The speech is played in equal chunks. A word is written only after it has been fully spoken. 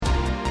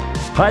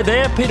Hi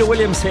there, Peter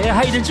Williams here.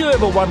 Hey, did you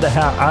ever wonder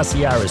how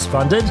RCR is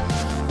funded?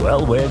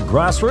 Well, we're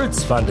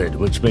grassroots funded,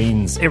 which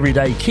means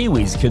everyday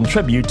Kiwis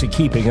contribute to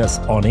keeping us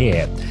on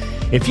air.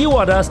 If you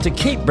want us to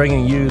keep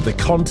bringing you the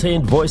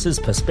content, voices,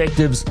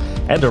 perspectives,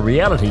 and a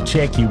reality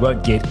check you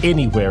won't get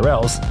anywhere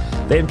else,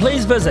 then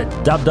please visit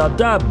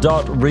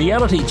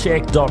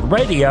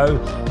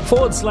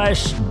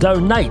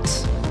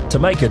www.realitycheck.radio/donate to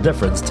make a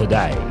difference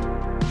today.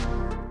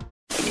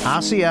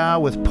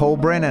 RCR with Paul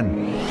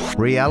Brennan,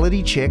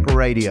 Reality Check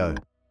Radio.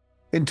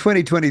 In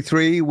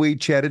 2023, we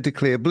chatted to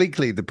Claire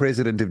Bleakley, the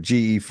president of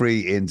GE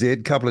Free NZ,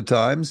 a couple of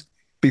times,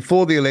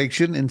 before the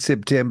election in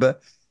September,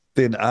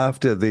 then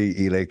after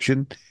the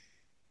election.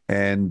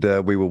 And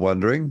we were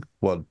wondering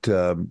what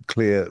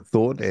Claire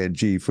thought and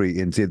GE Free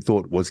NZ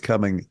thought was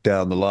coming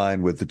down the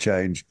line with the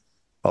change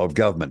of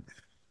government. I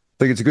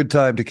think it's a good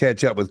time to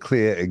catch up with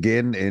Claire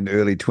again in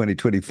early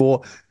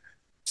 2024.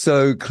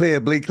 So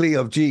Claire Bleakley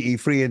of GE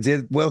Free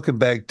NZ, welcome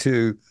back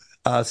to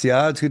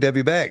RCR. It's good to have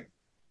you back.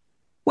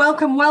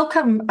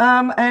 Welcome.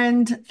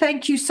 And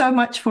thank you so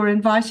much for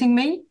inviting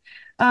me.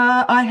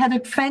 I had a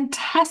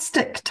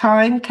fantastic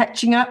time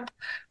catching up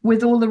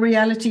with all the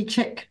Reality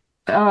Check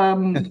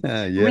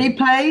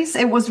replays.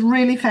 It was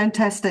really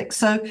fantastic.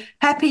 So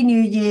happy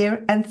New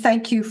Year, and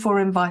thank you for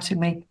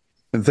inviting me.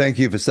 And thank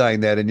you for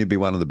saying that, and you'd be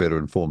one of the better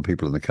informed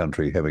people in the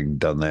country having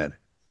done that.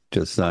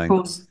 Just saying. Of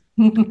course.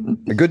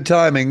 Good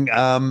timing.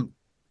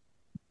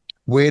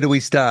 Where do we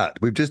start?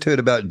 We've just heard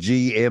about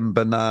GM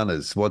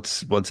bananas.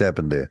 What's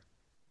happened there?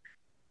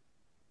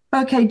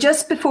 Okay,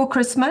 just before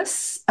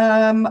Christmas,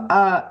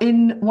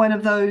 in one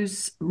of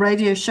those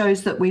radio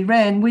shows that we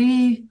ran,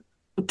 we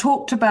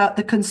talked about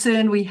the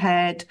concern we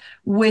had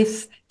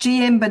with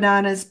GM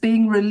bananas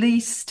being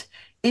released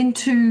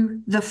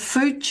into the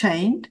food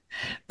chain,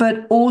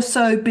 but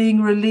also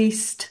being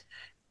released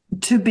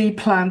to be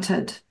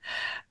planted.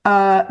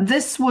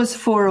 This was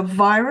for a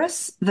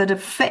virus that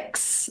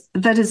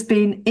has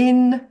been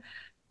in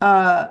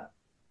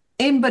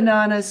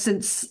bananas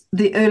since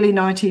the early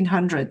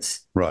 1900s.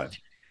 Right.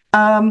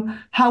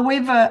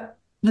 However,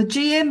 the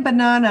GM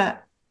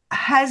banana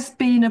has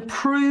been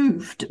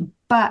approved,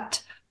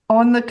 but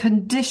on the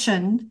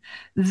condition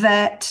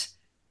that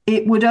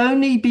it would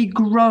only be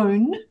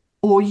grown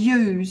or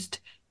used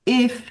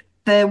if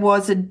there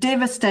was a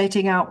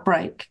devastating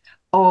outbreak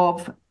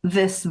of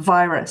this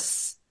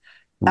virus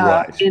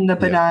in the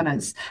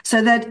bananas. Yeah.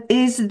 So that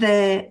is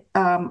their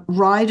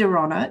rider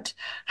on it.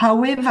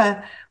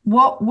 However,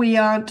 what we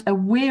aren't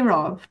aware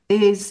of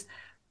is,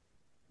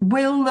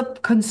 will the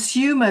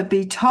consumer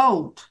be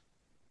told,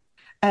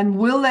 and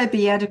will there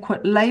be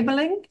adequate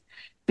labeling?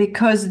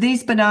 Because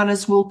these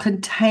bananas will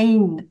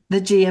contain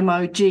the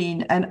GMO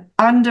gene, and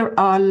under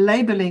our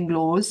labeling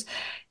laws,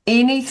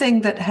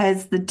 anything that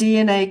has the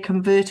DNA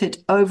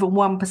converted over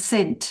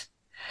 1%,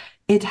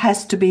 it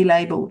has to be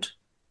labeled.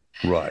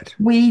 Right.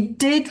 We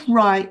did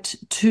write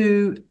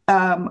to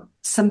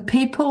some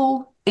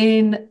people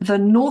in the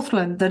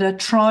Northland that are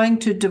trying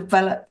to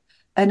develop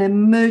an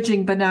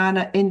emerging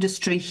banana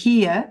industry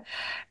here.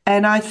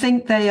 And I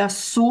think they are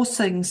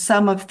sourcing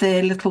some of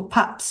their little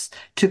pups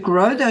to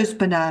grow those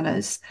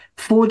bananas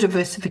for to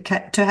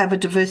have a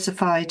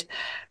diversified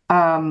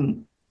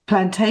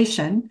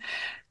plantation.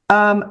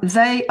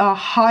 They are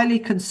highly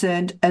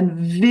concerned and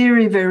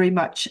very, very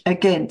much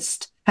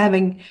against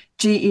having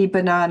GE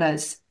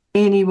bananas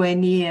anywhere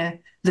near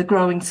the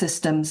growing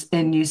systems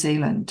in New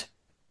Zealand.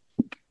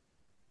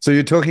 So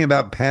you're talking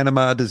about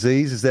Panama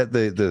disease? Is that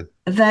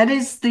that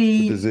is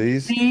the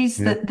disease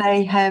that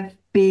they have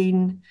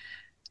been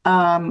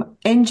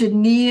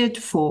engineered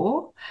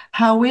for?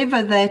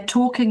 However, they're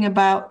talking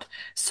about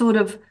sort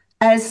of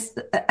as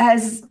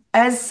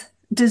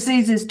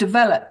diseases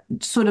develop,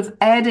 sort of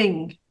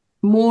adding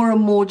more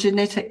and more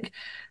genetic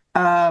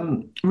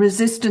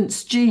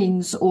resistance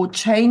genes, or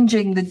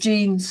changing the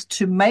genes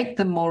to make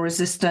them more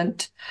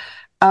resistant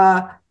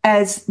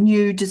as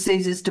new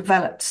diseases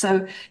develop.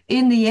 So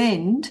in the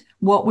end,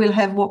 we'll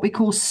have what we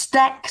call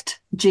stacked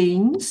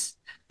genes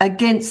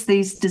against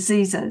these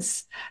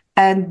diseases.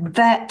 And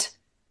that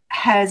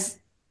has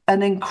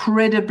an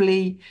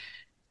incredibly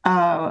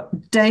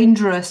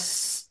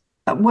dangerous,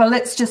 well,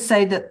 let's just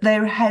say that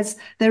there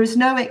is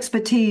no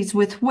expertise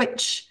with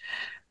which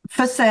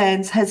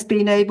FSANZ has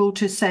been able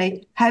to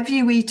say, have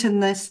you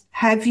eaten this?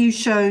 Have you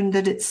shown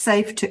that it's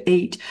safe to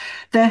eat?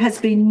 There has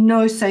been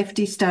no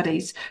safety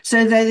studies.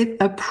 So they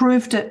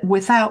approved it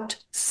without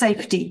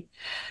safety.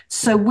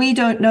 So we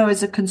don't know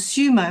as a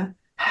consumer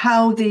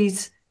how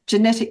these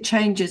genetic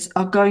changes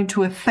are going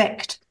to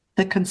affect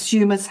the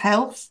consumer's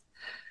health.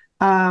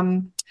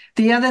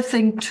 The other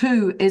thing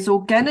too is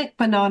organic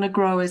banana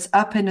growers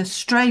up in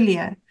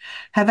Australia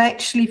have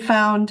actually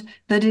found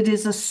that it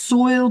is a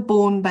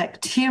soil-borne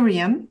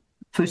bacterium,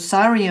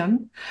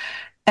 Fusarium,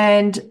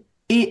 and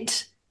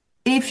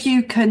if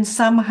you can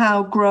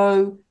somehow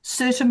grow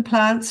certain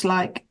plants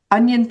like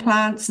onion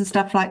plants and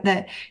stuff like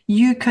that,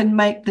 you can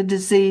make the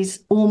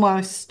disease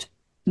almost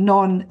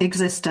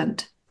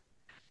non-existent.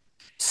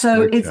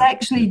 So It's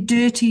actually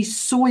dirty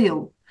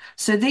soil.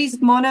 So these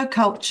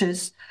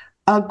monocultures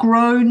are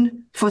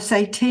grown for,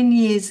 say, 10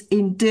 years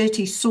in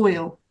dirty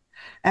soil.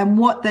 And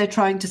what they're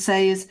trying to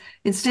say is,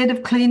 instead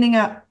of cleaning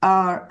up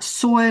our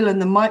soil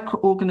and the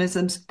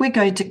microorganisms, we're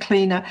going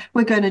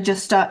to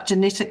just start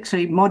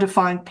genetically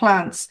modifying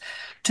plants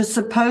to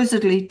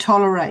supposedly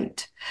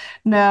tolerate.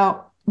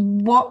 Now,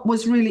 what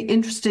was really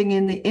interesting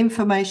in the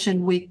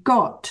information we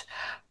got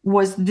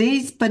was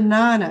these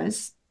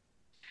bananas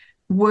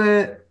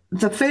were,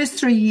 the first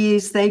 3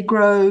 years they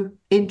grow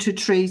into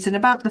trees, and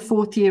about the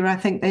fourth year, I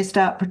think they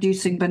start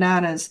producing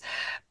bananas.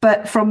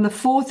 But from the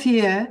fourth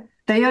year,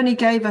 they only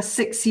gave us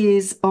 6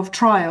 years of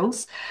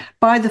trials.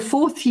 By the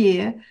fourth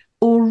year,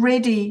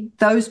 already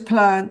those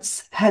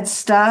plants had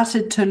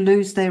started to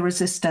lose their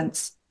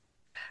resistance.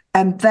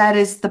 And that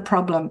is the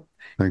problem.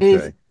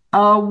 Okay.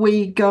 Are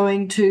we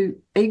going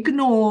to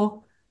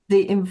ignore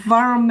the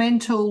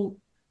environmental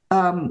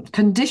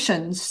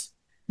conditions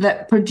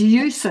that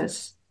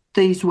produces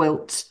these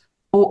wilts,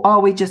 or are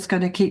we just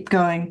going to keep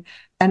going?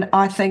 And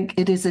I think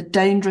it is a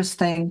dangerous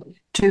thing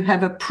to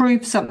have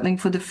approved something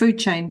for the food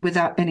chain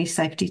without any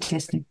safety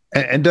testing.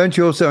 And don't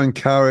you also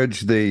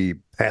encourage the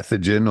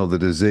pathogen or the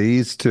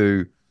disease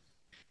to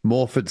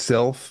morph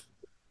itself?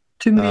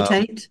 To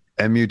mutate?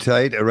 And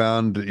mutate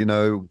around,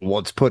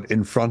 what's put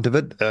in front of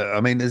it?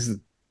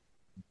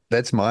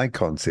 That's my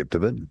concept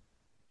of it.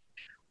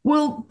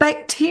 Well,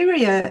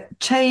 bacteria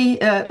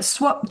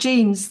swap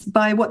genes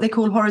by what they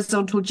call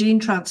horizontal gene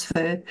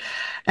transfer.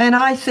 And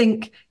I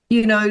think,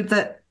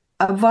 that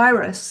a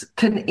virus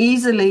can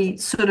easily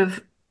sort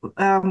of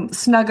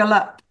snuggle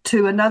up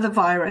to another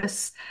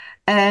virus.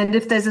 And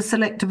if there's a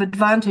selective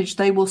advantage,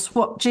 they will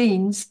swap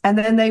genes and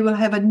then they will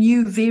have a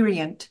new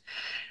variant.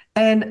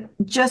 And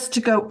just to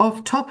go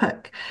off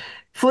topic,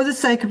 for the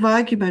sake of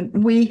argument,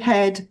 we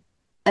had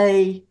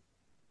a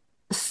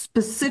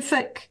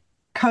specific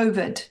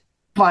COVID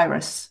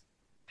virus.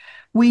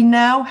 We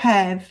now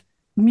have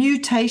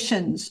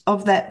mutations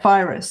of that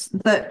virus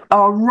that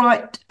are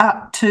right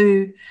up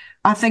to,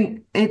 I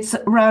think it's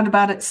around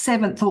about its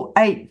 7th or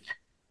 8th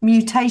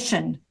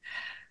mutation.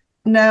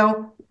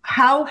 Now,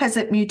 how has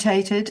it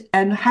mutated,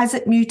 and has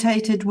it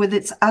mutated with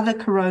its other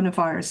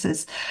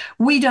coronaviruses?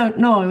 We don't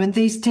know, and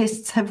these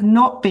tests have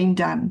not been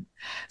done.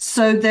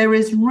 So there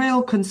is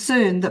real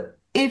concern that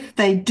if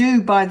they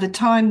do, by the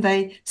time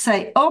they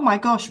say, oh my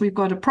gosh, we've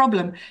got a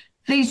problem,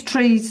 these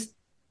trees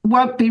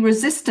won't be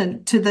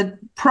resistant to the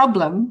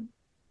problem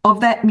of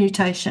that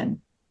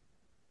mutation.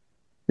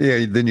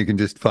 Yeah, then you can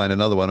just find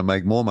another one and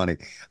make more money.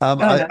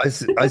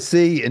 I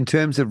see in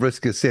terms of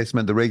risk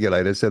assessment, the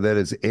regulator, so that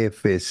is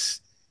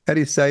FS. How do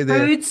you say that?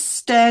 Food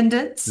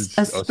Standards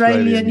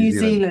Australia, New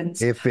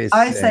Zealand. FS.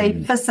 I say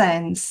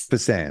FSANZ.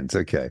 FSANZ,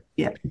 okay.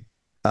 Yeah.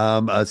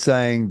 Are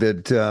saying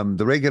that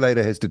the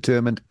regulator has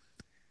determined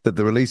that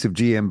the release of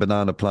GM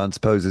banana plants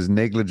poses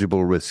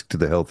negligible risk to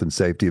the health and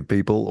safety of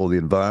people or the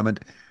environment,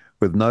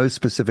 with no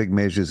specific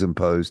measures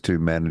imposed to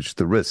manage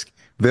the risk.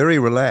 Very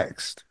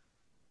relaxed.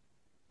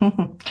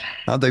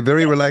 Aren't they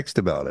very relaxed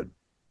about it?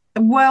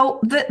 Well,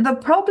 the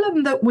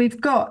problem that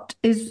we've got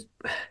is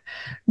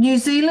New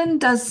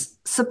Zealand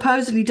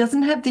supposedly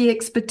doesn't have the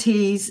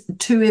expertise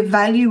to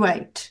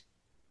evaluate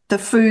the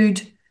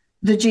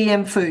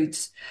GM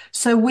foods.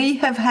 So we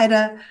have had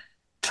a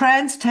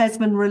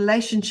trans-Tasman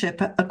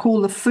relationship,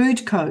 called the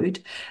Food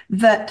Code,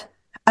 that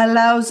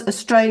allows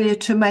Australia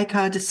to make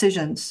our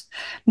decisions.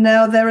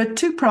 Now, there are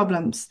two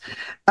problems.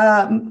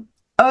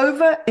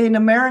 Over in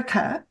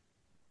America,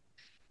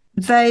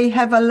 they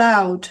have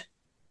allowed,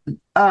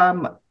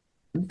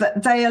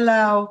 they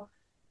allow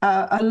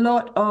a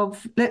lot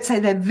of, let's say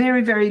they're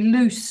very, very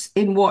loose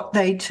in what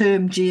they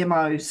term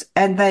GMOs,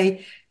 and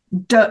they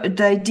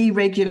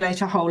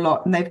deregulate a whole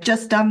lot, and they've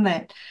just done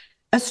that.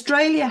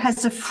 Australia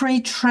has a free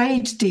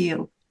trade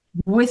deal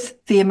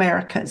with the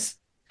Americas.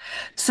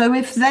 So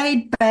if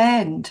they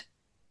banned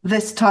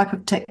this type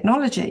of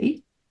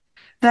technology,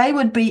 they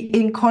would be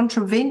in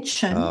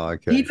contravention,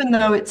 even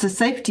though it's a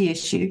safety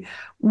issue,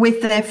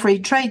 with their free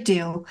trade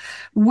deal.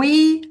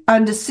 We,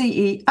 under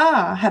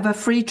CER, have a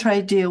free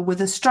trade deal with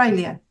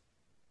Australia.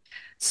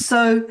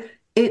 So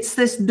it's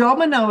this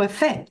domino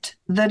effect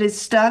that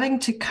is starting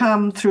to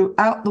come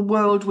throughout the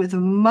world, with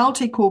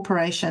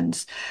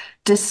multi-corporations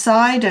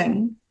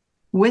deciding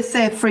with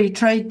their free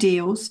trade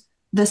deals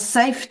the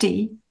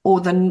safety or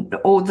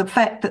the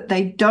fact that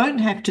they don't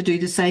have to do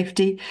the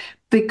safety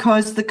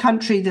because the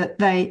country that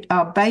they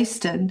are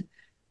based in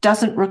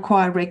doesn't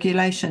require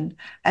regulation.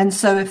 And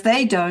so if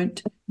they don't,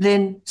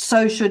 then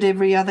so should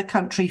every other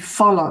country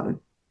follow.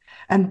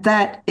 And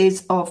that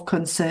is of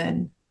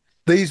concern.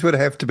 These would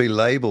have to be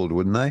labelled,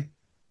 wouldn't they?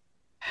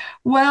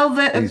 Well,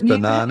 these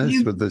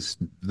bananas with this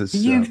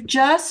you've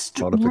just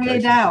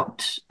read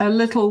out a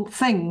little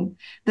thing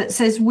that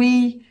says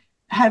we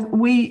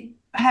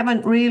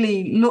haven't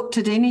really looked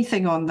at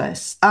anything on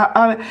this.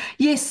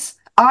 Yes,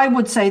 I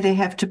would say they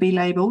have to be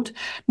labelled.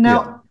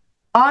 Now,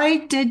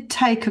 I did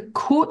take a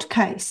court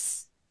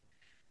case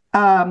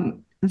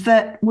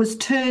that was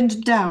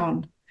turned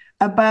down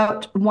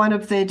about one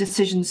of their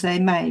decisions they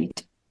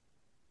made,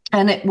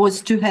 and it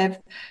was to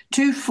have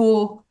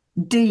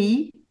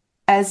 2,4-D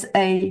as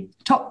a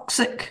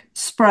toxic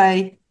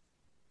spray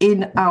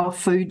in our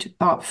food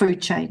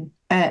chain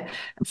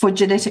for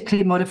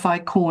genetically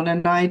modified corn.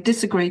 And I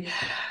disagree.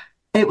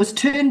 It was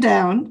turned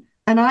down,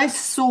 and I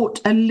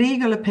sought a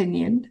legal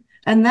opinion,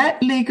 and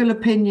that legal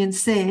opinion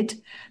said,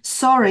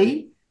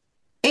 sorry,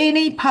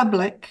 any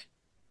public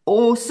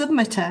or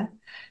submitter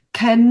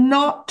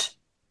cannot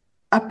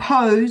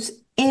oppose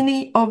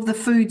any of the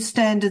food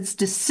standards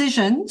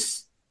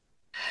decisions.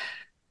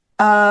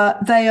 They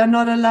are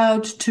not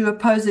allowed to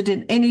oppose it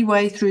in any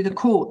way through the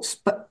courts,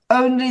 but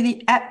only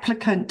the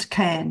applicant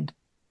can.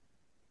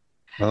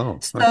 Oh,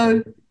 okay.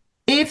 So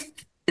if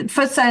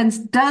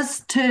FSANZ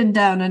does turn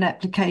down an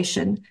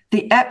application,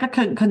 the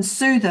applicant can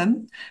sue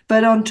them.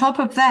 But on top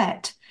of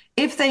that,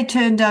 if they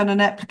turn down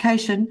an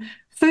application,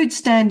 Food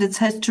Standards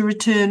has to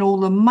return all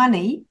the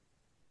money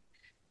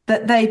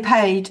that they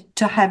paid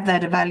to have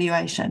that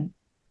evaluation.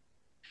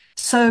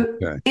 So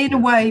in a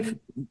way,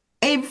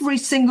 every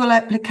single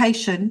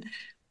application,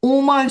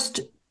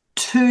 almost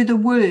to the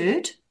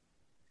word,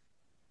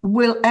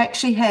 will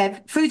actually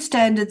have Food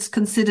Standards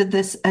consider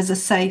this as a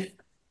safe,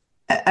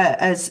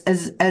 as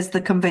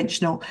the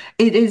conventional.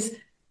 It is,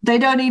 they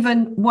don't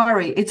even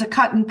worry. It's a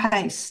cut and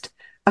paste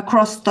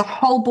across the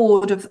whole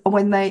board of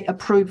when they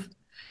approve,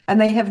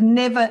 and they have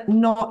never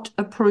not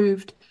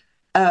approved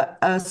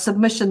a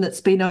submission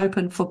that's been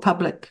open for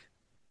public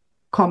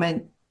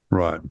comment.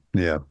 Right.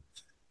 Yeah.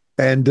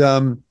 And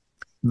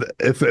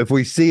if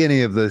we see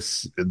any of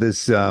this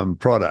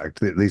product,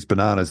 these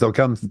bananas, they'll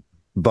come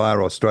via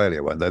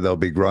Australia, won't they? They'll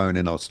be grown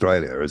in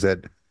Australia. Is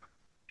that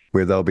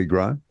where they'll be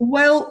grown?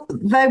 Well,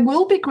 they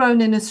will be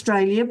grown in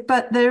Australia,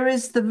 but there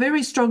is the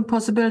very strong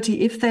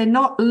possibility if they're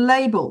not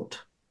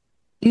labelled.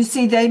 You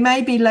see, they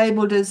may be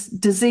labelled as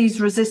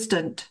disease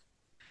resistant,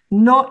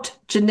 not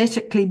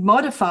genetically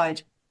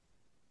modified,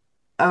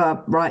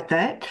 right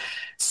there.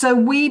 So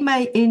we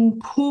may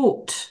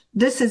import,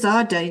 this is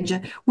our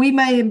danger, we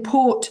may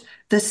import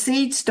the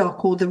seed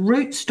stock or the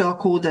root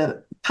stock or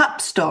the pup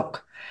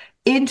stock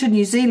into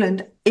New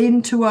Zealand,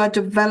 into our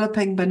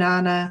developing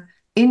banana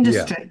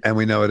industry. Yeah, and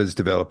we know it is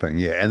developing,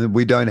 yeah. And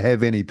we don't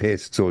have any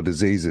pests or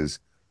diseases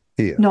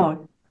here.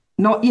 No,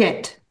 not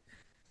yet.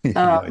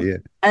 Not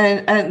yet.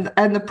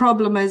 And the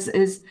problem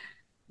is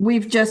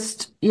we've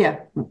just,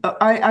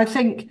 I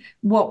think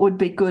what would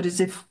be good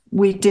is if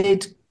we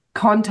did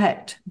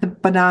contact the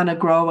banana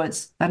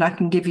growers, and I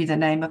can give you the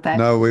name of that.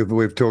 No,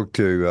 we've talked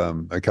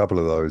to a couple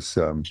of those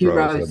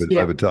growers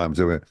over time,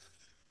 so we're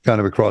kind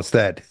of across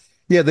that.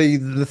 Yeah,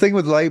 the thing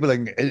with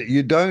labeling,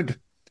 you don't,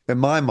 in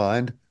my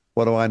mind,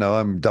 what do I know?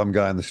 I'm a dumb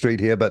guy on the street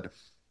here, but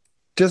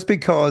just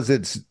because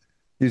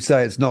you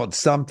say it's not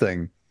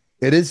something,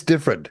 it is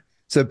different.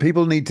 So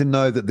people need to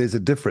know that there's a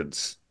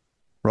difference,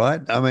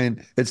 right? I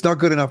mean, it's not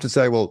good enough to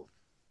say, well,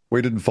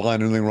 we didn't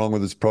find anything wrong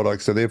with this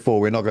product, so therefore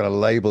we're not going to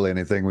label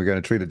anything. We're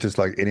going to treat it just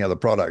like any other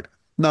product.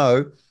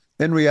 No,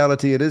 in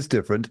reality, it is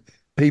different.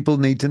 People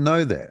need to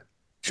know that,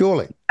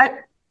 surely.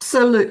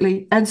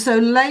 Absolutely. And so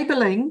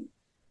labeling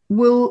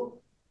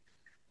will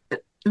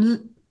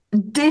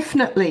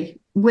definitely,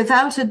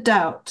 without a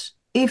doubt,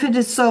 if it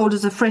is sold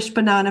as a fresh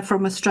banana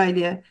from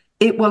Australia,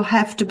 it will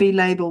have to be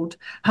labelled.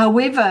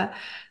 However,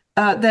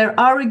 there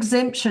are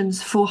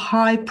exemptions for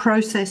high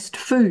processed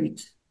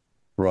foods.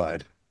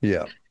 Right,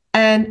 yeah.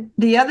 And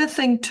the other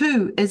thing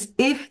too is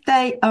if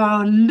they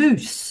are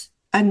loose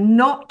and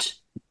not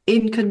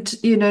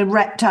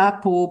wrapped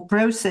up or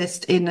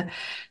processed in,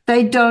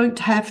 they don't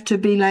have to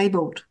be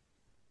labelled.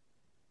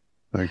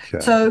 Okay.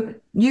 So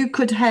you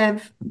could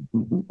have,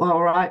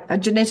 all right, a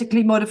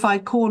genetically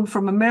modified corn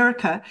from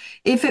America.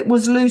 If it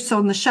was loose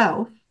on the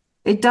shelf,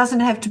 it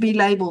doesn't have to be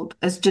labelled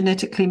as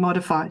genetically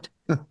modified.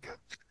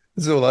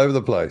 It's all over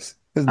the place,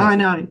 isn't it? I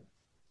know.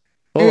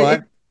 All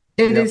right.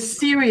 It is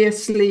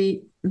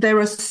seriously, there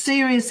are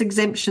serious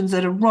exemptions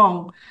that are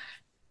wrong,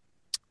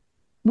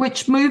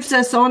 which moves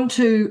us on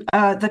to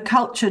the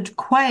cultured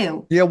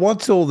quail. Yeah,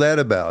 what's all that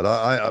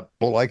about?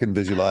 All I can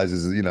visualize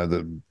is,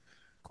 the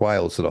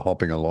quail sort of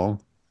hopping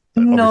along.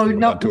 No,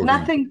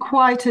 nothing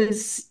quite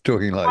as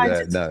talking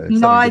like that. No,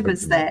 live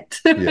as that.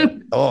 Yeah.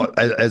 Oh,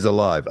 as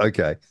alive.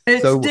 Okay,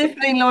 it's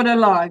definitely not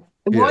alive.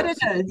 What it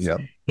is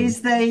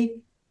is they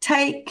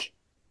take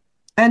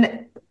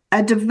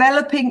a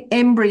developing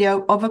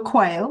embryo of a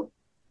quail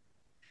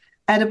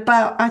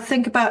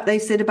at they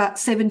said about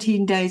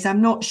 17 days.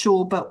 I'm not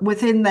sure, but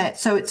within that,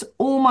 so it's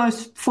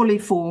almost fully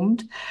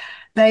formed.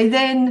 They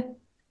then,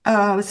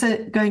 I was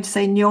going to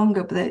say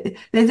nyonga, but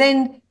they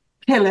then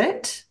kill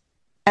it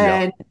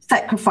and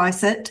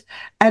sacrifice it,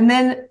 and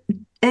then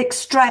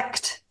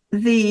extract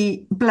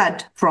the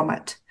blood from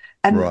it,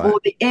 or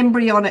the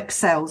embryonic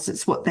cells,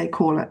 is what they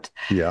call it.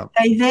 Yeah.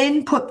 They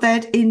then put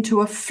that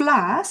into a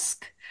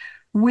flask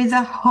with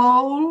a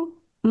whole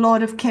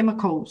lot of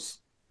chemicals,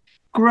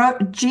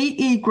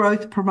 GE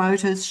growth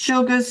promoters,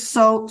 sugars,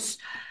 salts,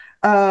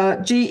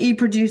 GE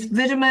produced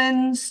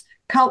vitamins,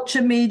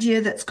 culture media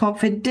that's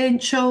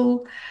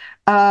confidential.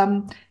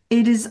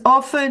 It is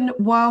often,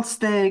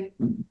 whilst they're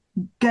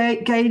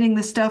gaining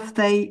the stuff,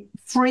 they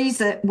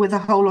freeze it with a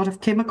whole lot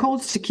of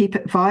chemicals to keep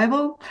it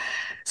viable.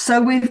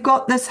 So we've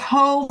got this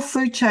whole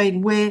food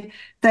chain where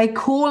they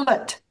call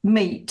it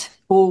meat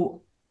or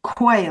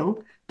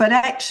quail, but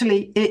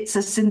actually it's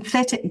a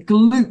synthetic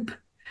gloop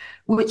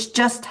which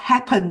just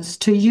happens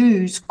to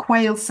use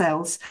quail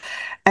cells.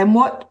 And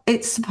what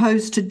it's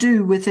supposed to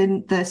do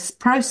within this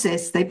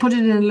process, they put it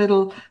in a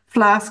little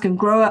flask and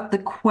grow up the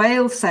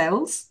quail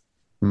cells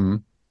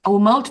or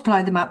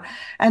multiply them up.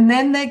 And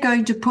then they're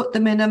going to put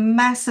them in a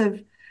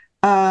massive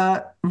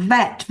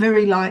vat,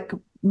 very like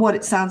what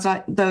it sounds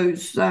like,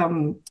 those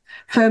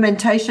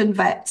fermentation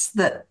vats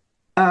that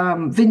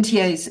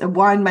vintners,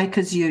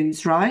 winemakers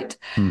use, right?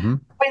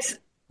 With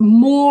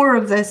more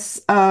of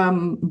this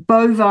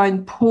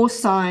bovine,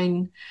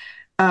 porcine,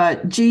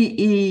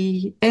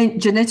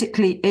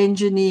 genetically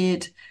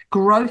engineered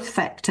growth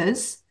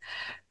factors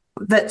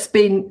that's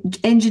been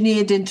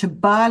engineered into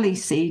barley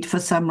seed for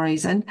some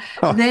reason.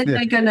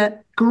 They're going to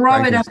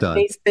grow it up in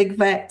these big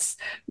vats.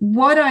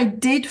 What I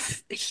did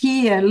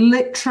hear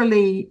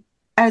literally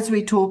as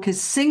we talk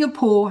is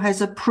Singapore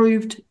has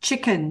approved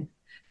chicken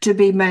to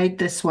be made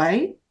this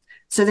way.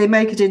 So they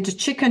make it into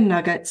chicken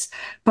nuggets.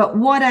 But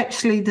what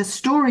actually the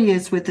story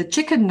is with the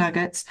chicken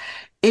nuggets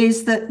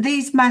is that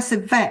these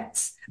massive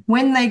vats,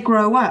 when they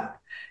grow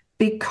up,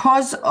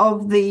 because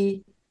of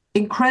the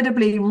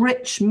incredibly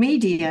rich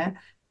media,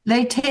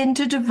 they tend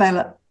to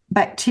develop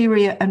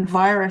bacteria and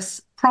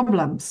virus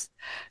problems.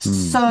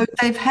 So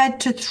they've had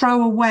to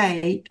throw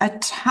away a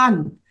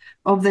ton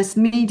of this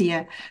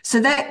media. So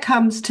that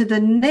comes to the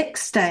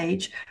next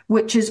stage,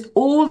 which is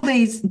all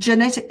these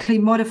genetically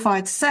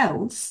modified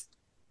cells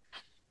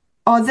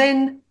are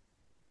then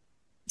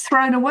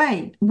thrown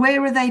away.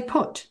 Where are they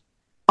put?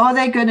 Are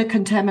they going to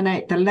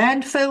contaminate the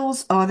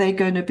landfills? Are they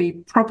going to be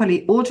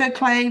properly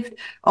autoclaved?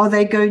 Are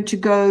they going to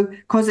go,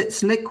 because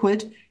it's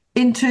liquid,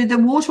 into the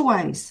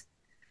waterways?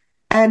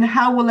 And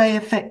how will they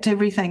affect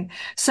everything?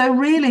 So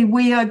really,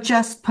 we are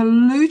just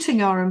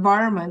polluting our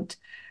environment.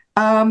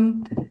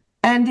 And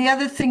the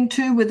other thing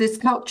too with this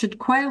cultured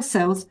quail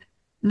cells,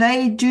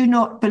 they do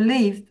not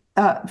believe,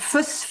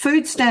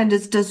 food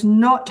standards does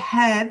not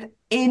have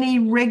any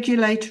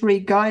regulatory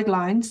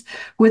guidelines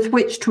with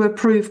which to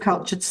approve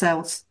cultured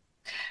cells.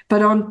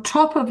 But on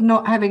top of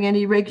not having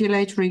any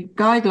regulatory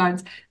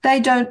guidelines, they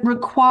don't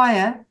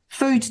require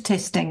food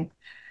testing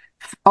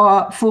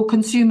for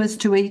consumers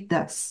to eat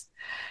this.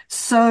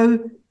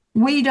 So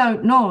we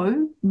don't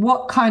know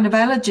what kind of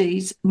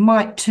allergies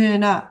might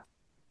turn up.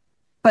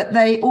 But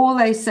all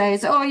they say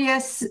is, oh,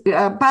 yes,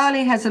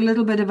 barley has a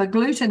little bit of a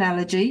gluten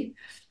allergy.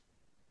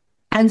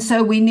 And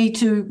so we need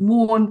to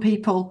warn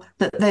people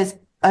that there's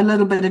a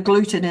little bit of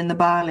gluten in the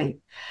barley.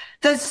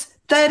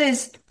 That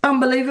is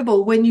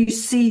unbelievable when you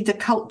see the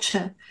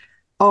culture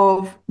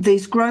of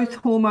these growth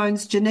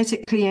hormones,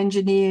 genetically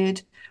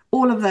engineered,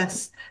 all of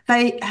this.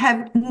 They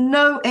have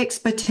no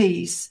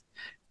expertise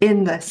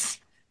in this.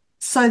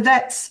 So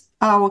that's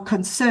our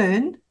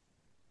concern.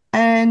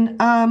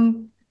 And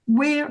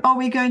where are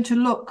we going to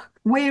look?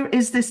 Where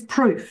is this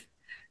proof?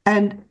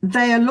 And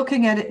they are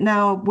looking at it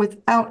now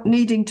without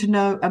needing to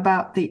know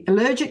about the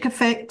allergic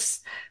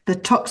effects, the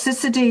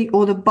toxicity,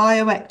 or the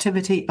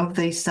bioactivity of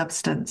these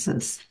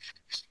substances.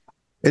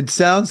 It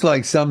sounds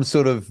like some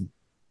sort of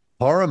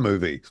horror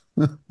movie,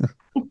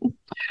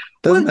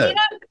 doesn't it?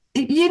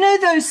 You know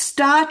those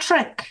Star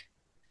Trek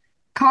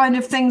kind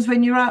of things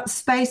when you're out in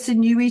space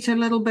and you eat a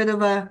little bit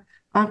of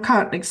I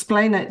can't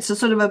explain it. It's a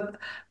sort of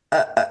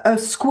a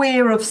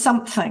square of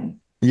something.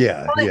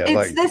 Yeah, well, it's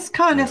like this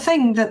kind of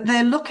thing that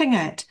they're looking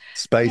at.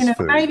 Space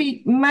food.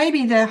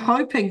 Maybe they're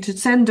hoping to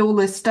send all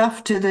this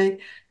stuff to the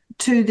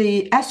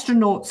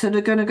astronauts that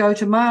are going to go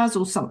to Mars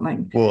or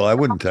something. Well, I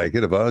wouldn't take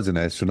it if I was an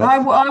astronaut. I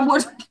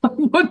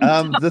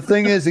wouldn't. The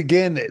thing is,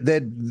 again,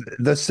 that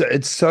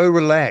it's so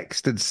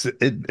relaxed.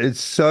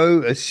 It's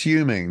so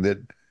assuming that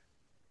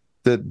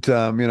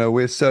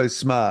we're so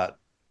smart,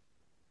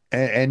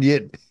 and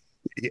yet,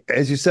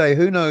 as you say,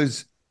 who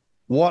knows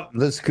what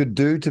this could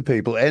do to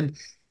people? And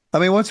I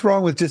mean, what's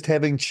wrong with just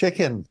having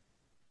chicken?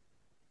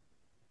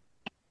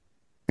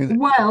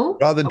 Well,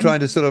 rather than trying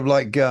to sort of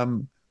like,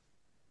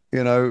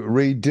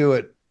 redo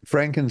it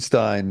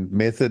Frankenstein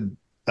method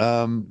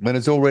when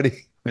nature's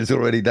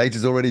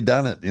already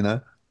done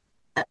it,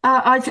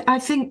 I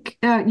think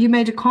you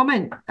made a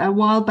comment a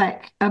while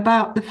back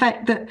about the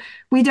fact that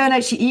we don't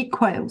actually eat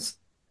quails.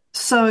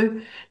 So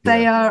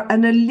they are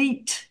an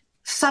elite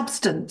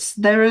substance.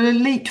 They're an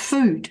elite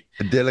food.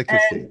 A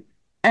delicacy.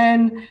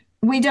 And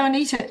we don't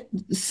eat it.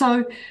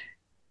 So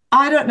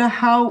I don't know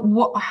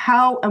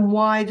how and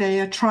why they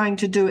are trying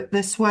to do it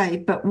this way.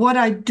 But what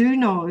I do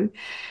know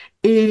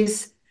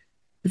is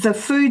the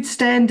food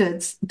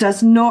standards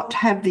does not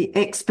have the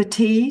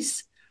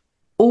expertise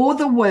or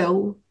the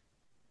will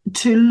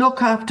to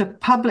look after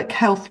public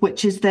health,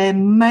 which is their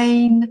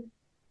main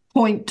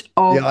point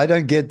of... Yeah, I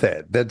don't get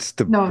that. That's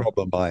the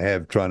problem I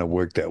have trying to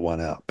work that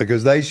one out,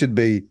 because they should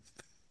be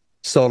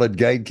solid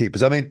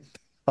gatekeepers. I mean,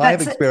 I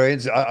have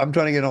experience. I'm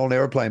trying to get on an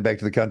airplane back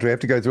to the country. I have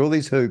to go through all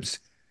these hoops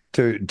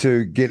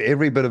to get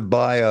every bit of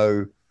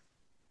bio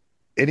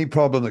any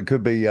problem that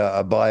could be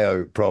a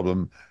bio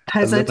problem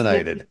Has it?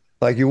 eliminated.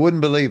 Like you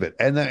wouldn't believe it.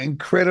 And they're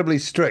incredibly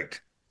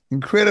strict,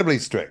 incredibly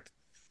strict.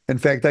 In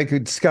fact, they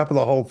could scupper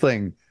the whole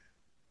thing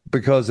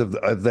because of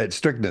that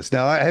strictness.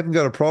 Now, I haven't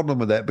got a problem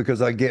with that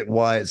because I get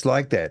why it's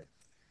like that.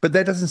 But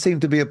that doesn't seem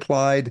to be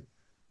applied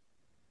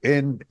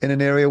in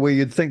an area where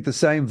you'd think the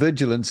same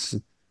vigilance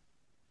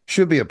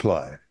should be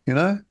applied, you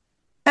know?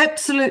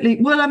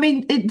 Absolutely. Well, I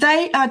mean,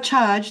 they are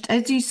charged,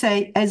 as you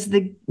say, as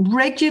the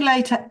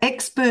regulator,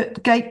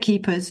 expert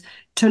gatekeepers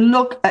to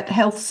look at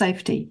health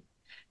safety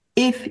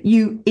if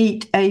you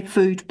eat a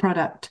food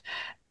product.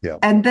 Yeah.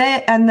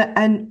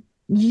 And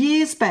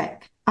years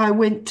back, I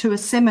went to a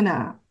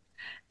seminar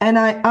and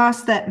I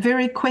asked that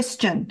very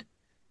question.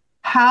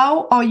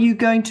 How are you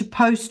going to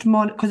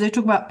post-monitor? Because they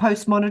talk about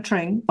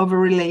post-monitoring of a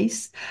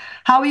release.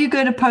 How are you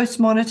going to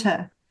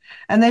post-monitor?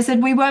 And they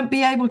said, we won't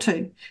be able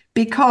to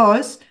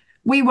because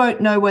we won't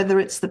know whether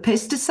it's the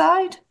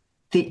pesticide,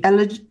 the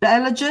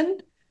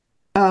allergen,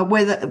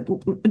 whether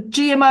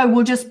GMO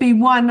will just be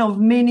one of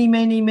many,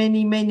 many,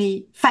 many,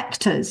 many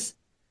factors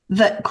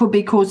that could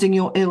be causing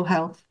your ill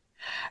health.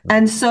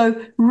 And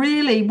so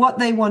really what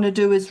they want to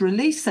do is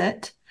release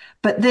it,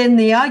 but then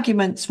the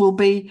arguments will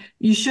be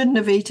you shouldn't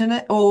have eaten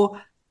it,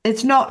 or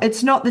it's not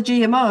the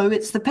GMO,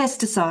 it's the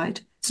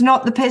pesticide. It's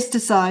not the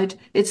pesticide,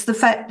 it's the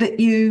fact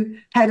that you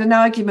had an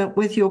argument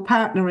with your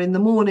partner in the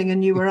morning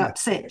and you were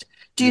upset.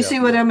 Do you see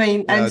what I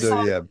mean? Yeah, and I do,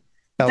 so yeah.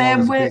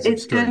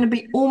 it's going to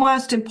be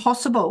almost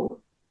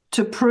impossible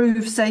to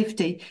prove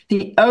safety.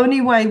 The only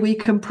way we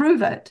can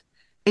prove it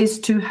is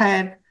to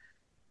have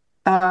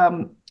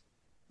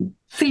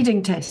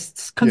feeding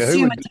tests,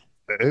 consumer tests.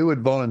 Who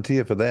would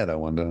volunteer for that, I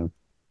wonder?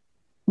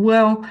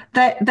 Well,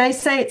 they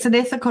say it's an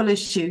ethical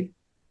issue,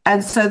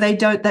 and so they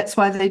don't. That's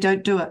why they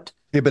don't do it.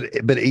 Yeah,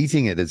 but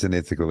eating it is an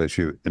ethical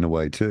issue in a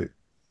way too,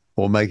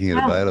 or making it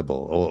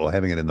available, or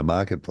having it in the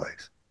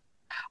marketplace.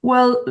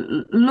 Well,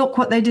 look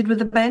what they did with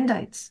the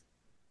Band-Aids.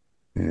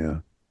 Yeah.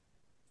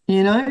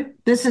 You know,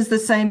 this is the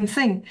same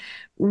thing.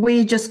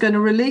 We're just going to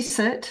release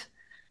it,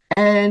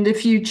 and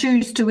if you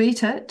choose to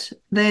eat it,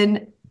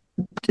 then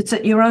it's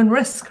at your own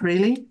risk,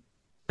 really.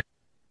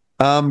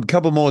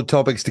 Couple more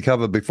topics to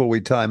cover before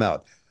we time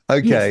out.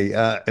 Okay,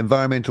 yes.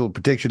 Environmental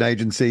Protection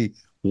Agency,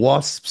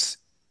 Wasps,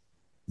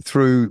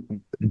 through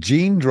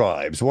gene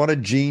drives. What are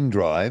gene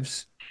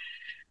drives?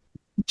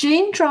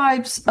 Gene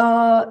drives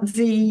are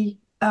the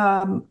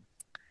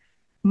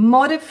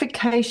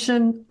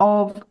modification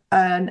of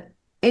an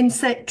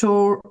insect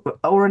or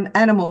an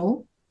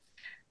animal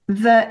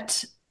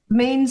that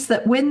means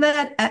that when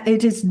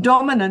it is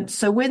dominant,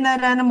 so when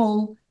that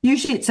animal,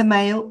 usually it's a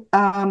male,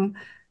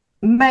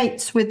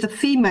 mates with the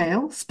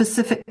female,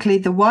 specifically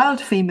the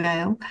wild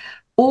female,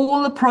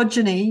 all the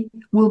progeny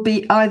will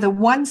be either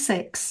one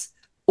sex,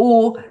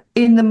 or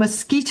in the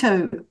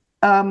mosquito,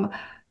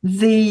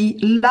 the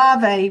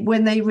larvae,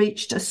 when they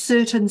reached a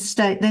certain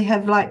state, they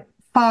have like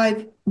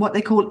 5 what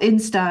they call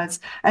instars.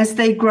 As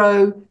they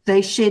grow,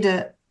 they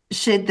shed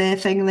their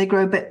thing and they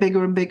grow a bit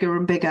bigger and bigger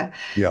and bigger.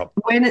 Yeah.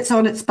 When it's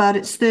on its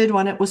third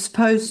one, it was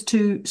supposed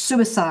to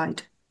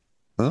suicide.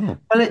 Oh.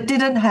 Well, it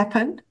didn't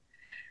happen.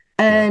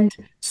 And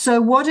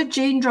so what a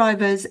gene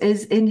drive is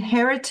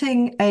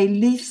inheriting a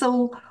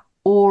lethal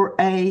or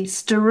a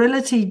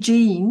sterility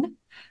gene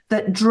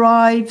that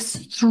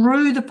drives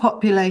through the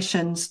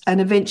populations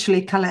and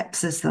eventually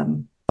collapses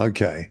them.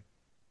 Okay.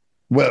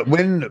 Well,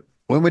 when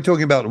we're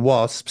talking about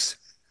wasps,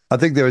 I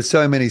think there are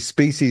so many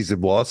species of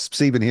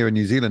wasps, even here in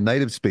New Zealand,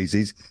 native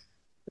species.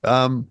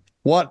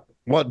 What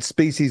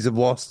species of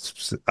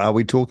wasps are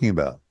we talking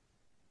about?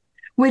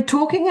 We're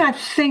talking, I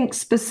think,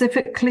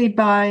 specifically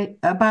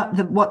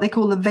about what they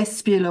call the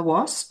vespular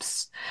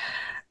wasps,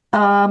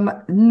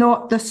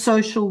 not the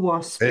social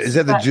wasps. Is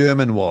that the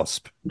German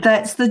wasp?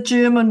 That's the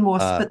German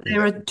wasp, but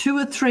there are 2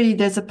 or 3.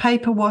 There's a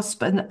paper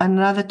wasp and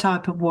another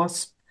type of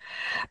wasp.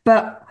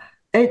 But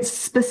it's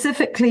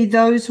specifically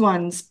those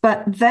ones,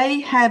 but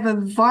they have a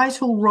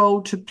vital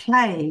role to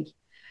play.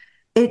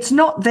 It's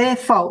not their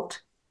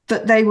fault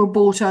that they were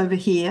brought over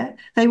here.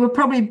 They were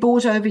probably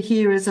brought over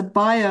here as a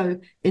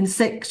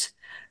bio-insect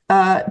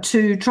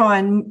to try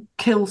and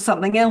kill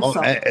something else.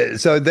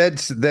 So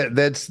that's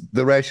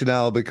the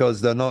rationale,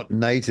 because they're not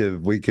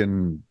native, we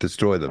can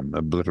destroy them,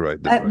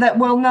 obliterate them.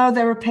 Well, no,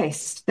 they're a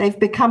pest. They've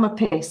become a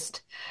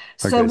pest.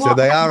 Okay, so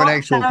they are an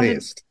actual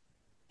pest.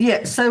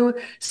 Yeah, so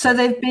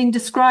they've been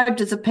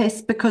described as a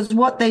pest because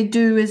what they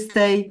do is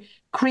they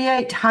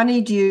create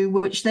honeydew,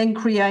 which then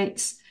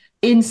creates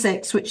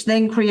insects, which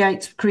then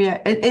create.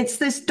 It's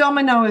this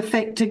domino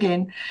effect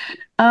again.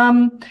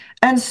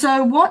 And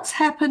so what's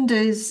happened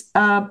is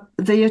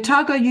the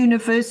Otago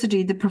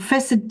University, the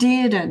Professor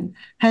Dearden,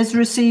 has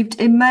received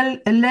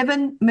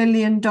 $11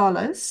 million.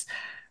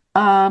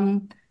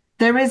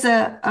 There is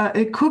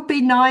it could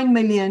be 9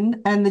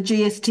 million, and the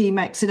GST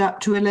makes it up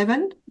to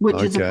 11, which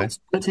is a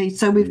possibility.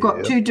 So we've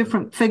got 2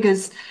 different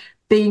figures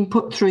being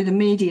put through the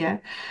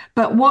media.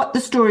 But what the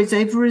story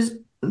is,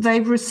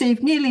 they've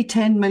received nearly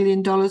 $10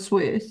 million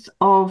worth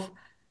of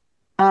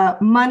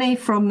money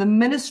from the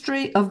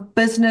Ministry of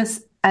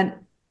Business and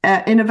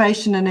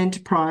Innovation and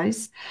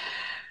Enterprise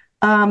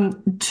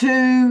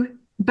to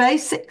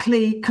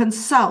basically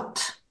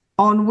consult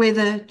on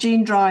whether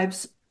gene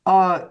drives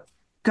are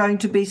going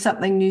to be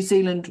something New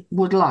Zealand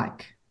would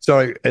like.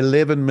 Sorry,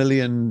 11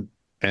 million,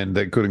 and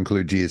that could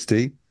include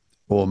GST,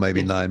 or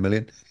maybe 9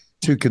 million,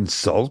 to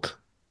consult.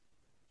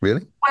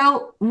 Really?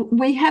 Well,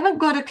 we haven't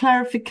got a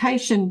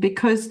clarification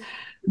because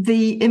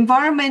the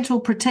Environmental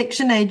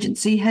Protection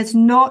Agency has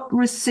not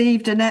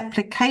received an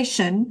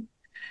application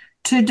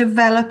to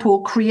develop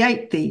or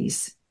create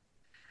these.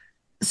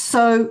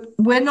 So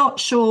we're not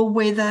sure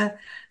whether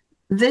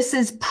this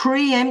is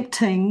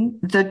preempting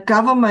the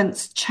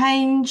government's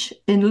change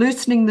in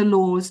loosening the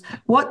laws.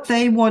 What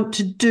they want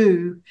to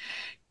do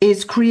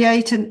is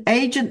create an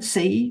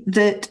agency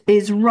that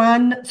is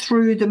run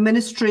through the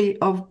Ministry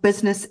of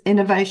Business,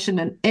 Innovation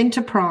and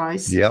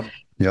Enterprise. Yep.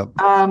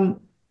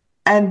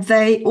 And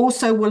they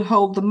also will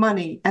hold the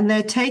money, and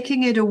they're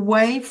taking it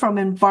away from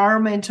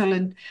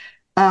environmental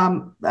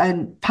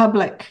and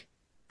public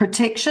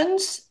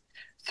protections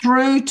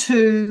through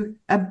to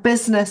a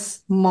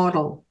business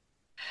model.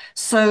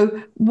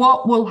 So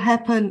what will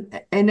happen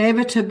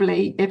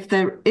inevitably if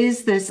there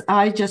is this,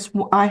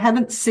 I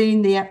haven't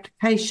seen the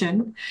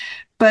application,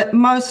 but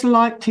most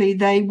likely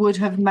they would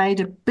have made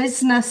a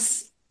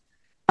business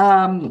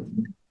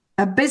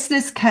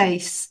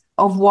case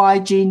of why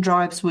gene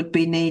drives would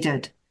be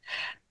needed,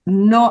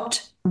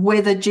 not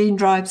whether gene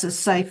drives are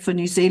safe for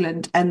New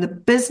Zealand. And the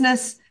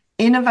Business,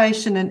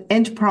 Innovation and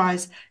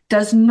Enterprise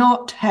does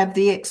not have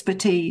the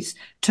expertise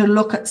to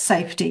look at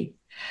safety.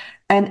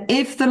 And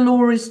if the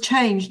law is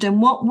changed,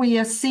 and what we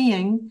are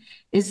seeing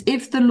is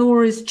if the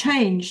law is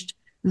changed,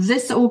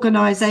 this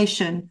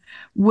organisation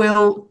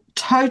will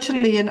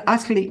totally and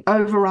utterly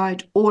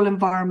override all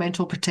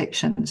environmental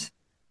protections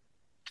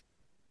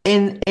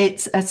in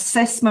its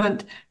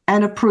assessment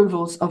and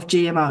approvals of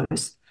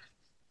GMOs.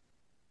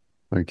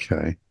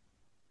 Okay.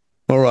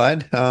 All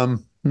right.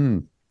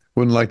 Wouldn't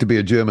like to be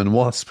a German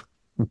wasp.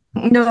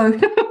 No.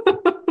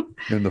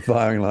 In the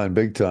firing line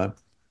big time.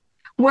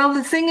 Well,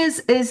 the thing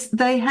is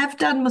they have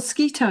done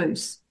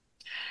mosquitoes.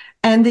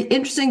 And the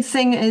interesting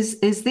thing is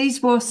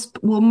these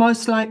wasps will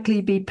most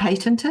likely be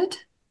patented.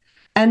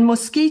 And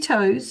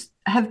mosquitoes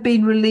have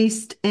been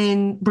released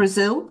in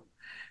Brazil,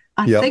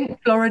 I think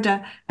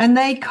Florida, and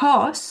they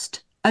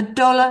cost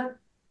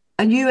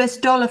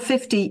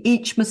 $1.50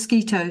 each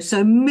mosquito.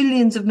 So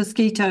millions of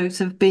mosquitoes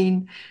have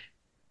been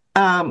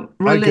released.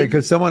 Okay,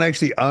 because someone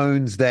actually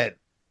owns that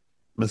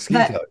mosquito.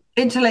 That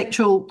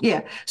intellectual,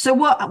 yeah. So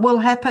what will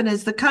happen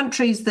is the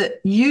countries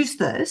that use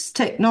this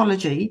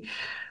technology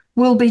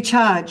will be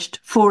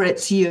charged for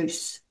its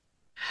use.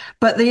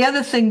 But the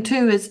other thing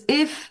too is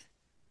if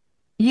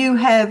you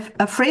have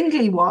a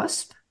friendly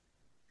wasp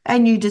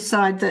and you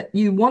decide that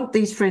you want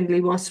these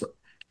friendly wasps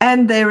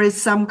and there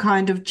is some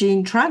kind of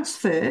gene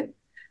transfer,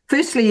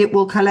 firstly, it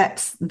will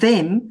collapse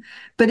them.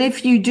 But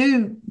if you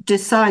do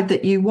decide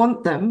that you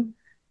want them,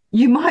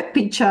 you might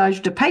be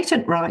charged a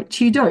patent right.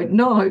 You don't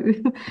know.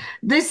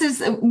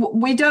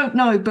 We don't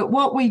know. But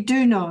what we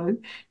do know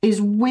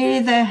is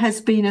where there has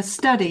been a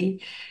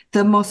study,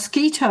 the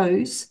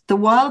mosquitoes, the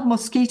wild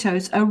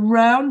mosquitoes,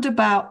 around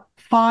about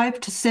 5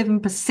 to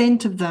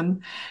 7% of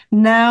them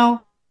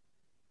now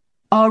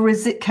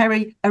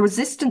carry a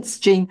resistance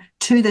gene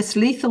to this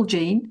lethal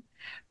gene,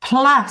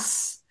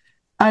 plus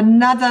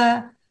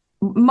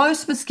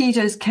most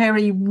mosquitoes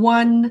carry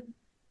one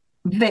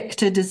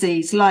vector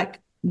disease, like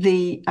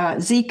the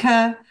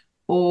Zika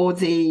or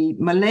the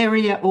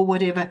malaria or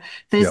whatever.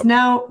 There's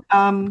now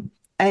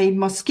a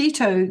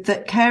mosquito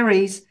that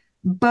carries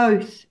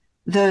both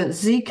the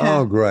Zika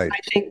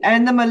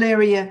and the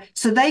malaria,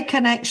 so they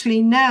can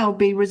actually now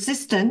be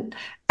resistant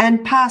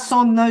and pass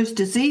on those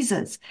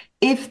diseases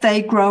if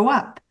they grow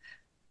up.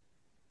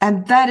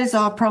 And that is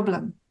our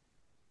problem.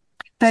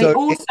 They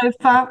also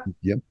found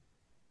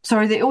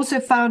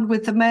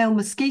with the male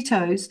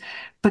mosquitoes,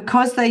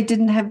 because they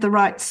didn't have the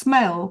right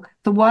smell,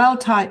 the wild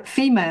type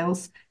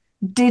females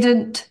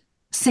didn't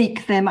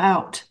seek them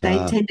out. They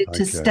tended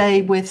to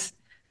stay with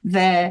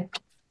the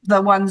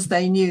ones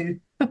they knew.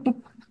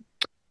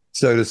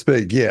 So to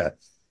speak, yeah.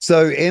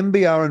 So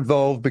MBR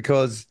involved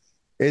because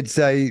it's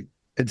an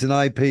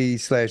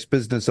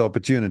IP/business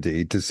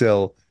opportunity to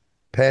sell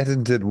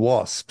patented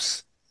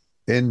wasps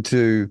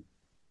into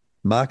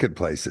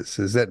marketplaces.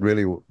 Is that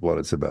really what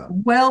it's about?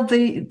 Well,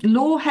 the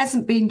law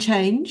hasn't been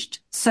changed,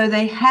 so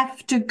they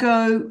have to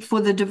go for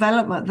the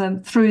development of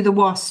them through the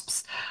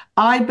wasps.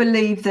 I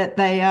believe that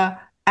they are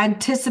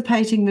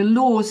anticipating the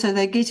law, so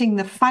they're getting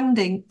the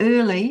funding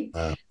early.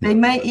 They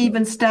may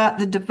even start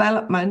the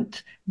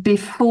development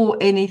before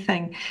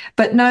anything.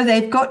 But no,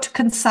 they've got to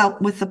consult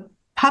with the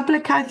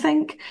public, I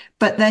think,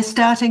 but they're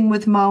starting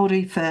with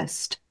Māori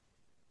first.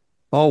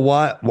 Oh,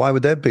 why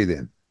would that be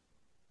then?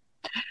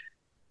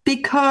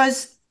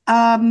 Because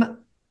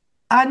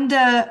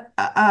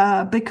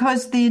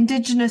because the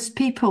Indigenous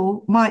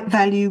people might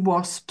value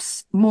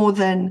wasps more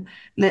than,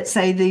 let's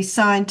say, the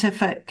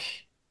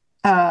scientific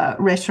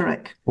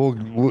rhetoric. Well,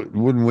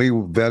 wouldn't we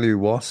value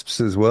wasps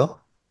as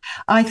well?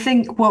 I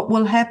think what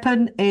will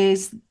happen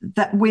is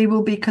that we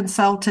will be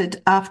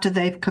consulted after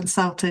they've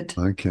consulted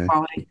Okay.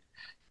 Māori.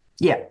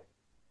 Yeah.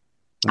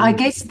 I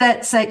guess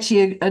that's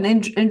actually an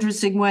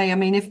interesting way. I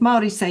mean, if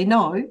Māori say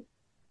no,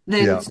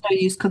 then Yeah. it's no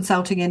use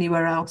consulting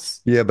anywhere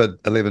else. Yeah,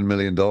 but $11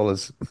 million.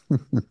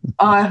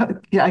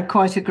 I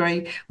quite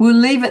agree. We'll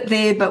leave it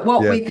there, but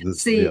what we can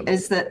see yeah.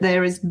 is that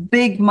there is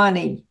big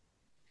money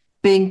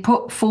being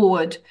put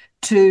forward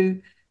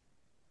to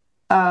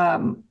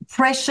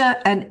pressure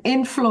and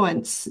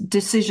influence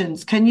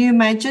decisions. Can you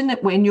imagine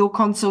that when your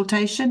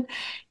consultation,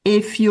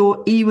 if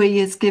your iwi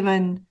is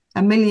given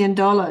 $1 million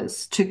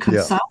to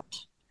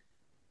consult,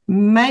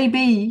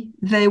 maybe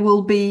there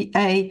will be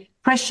a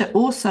pressure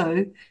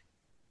also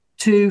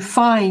to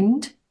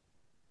find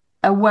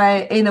a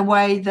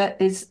way that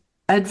is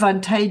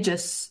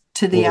advantageous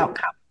to the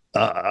outcome.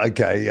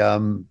 Okay.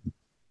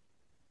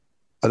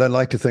 I don't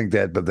like to think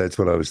that, but that's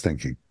what I was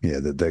thinking. Yeah,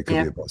 that could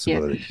be a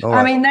possibility. Yeah.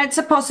 I mean, that's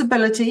a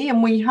possibility,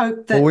 and we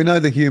hope that... Well, we know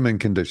the human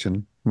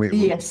condition. We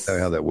know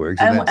how that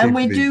works. And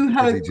we do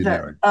hope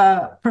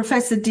that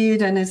Professor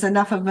Dearden is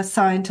enough of a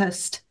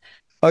scientist.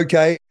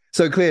 Okay.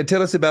 So, Claire,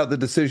 tell us about the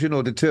decision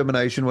or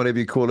determination, whatever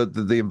you call it,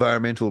 that the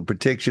Environmental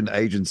Protection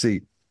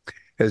Agency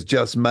has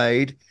just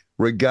made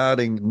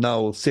regarding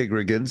null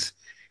segregants.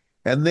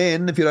 And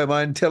then, if you don't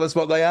mind, tell us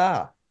what they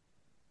are.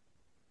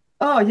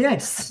 Oh,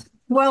 yes.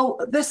 Well,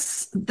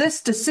 this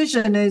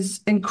decision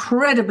is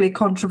incredibly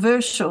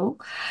controversial.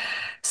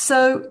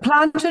 So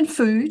Plant and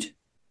Food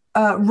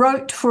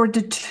wrote for a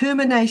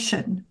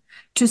determination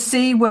to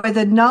see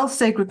whether null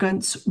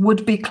segregants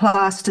would be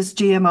classed as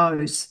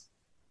GMOs.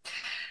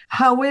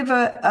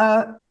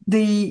 However,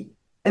 the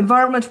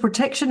Environmental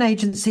Protection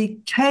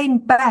Agency came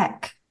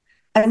back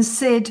and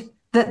said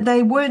that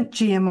they weren't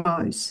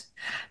GMOs.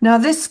 Now,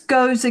 this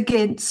goes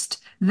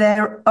against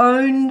their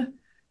own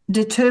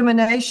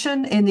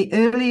determination in the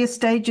earlier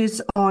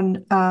stages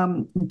on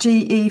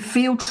GE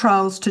field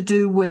trials to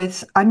do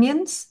with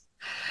onions.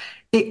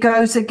 It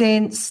goes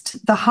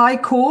against the High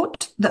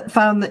Court that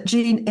found that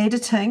gene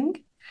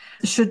editing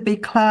should be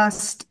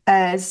classed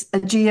as a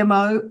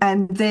GMO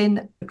and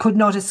then could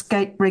not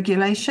escape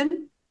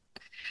regulation.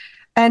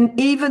 And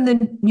even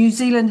the New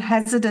Zealand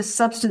Hazardous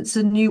Substance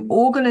and New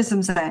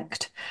Organisms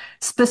Act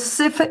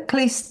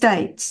specifically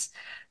states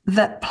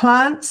that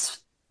plants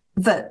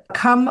that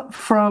come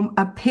from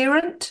a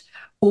parent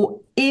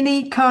or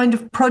any kind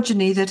of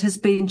progeny that has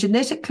been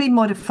genetically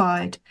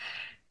modified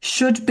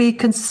should be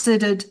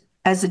considered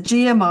as a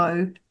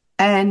GMO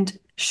and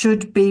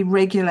should be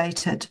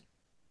regulated.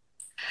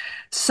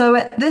 So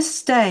at this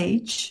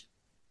stage,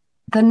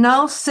 the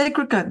null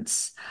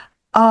segregants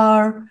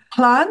are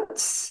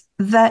plants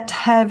that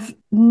have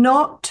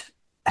not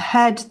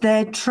had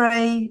their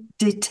tray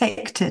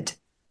detected.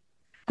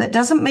 That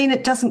doesn't mean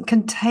it doesn't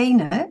contain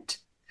it.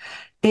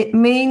 It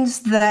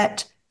means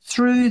that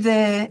through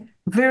their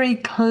very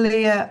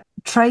clear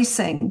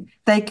tracing,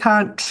 they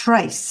can't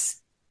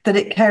trace that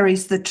it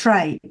carries the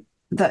trait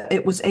that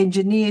it was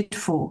engineered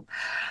for.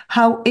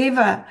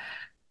 However,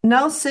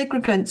 null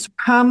segregants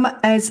come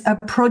as a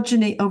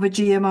progeny of a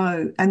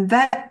GMO, and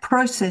that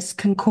process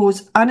can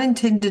cause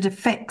unintended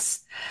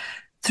effects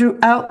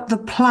throughout the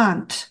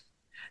plant,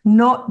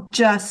 not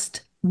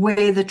just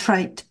where the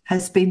trait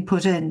has been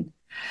put in.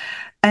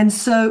 And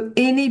so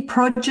any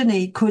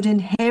progeny could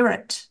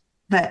inherit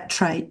that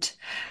trait.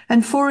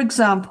 And for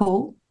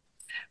example,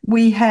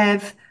 we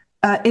have,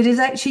 it is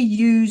actually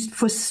used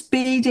for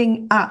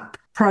speeding up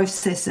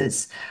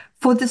processes.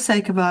 For the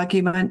sake of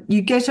argument,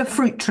 you get a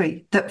fruit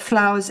tree that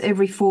flowers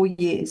every 4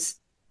 years.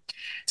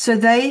 So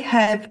they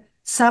have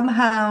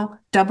somehow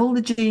doubled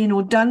the gene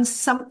or done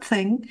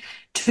something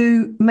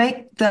to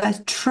make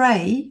the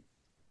tray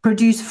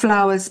produce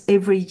flowers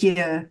every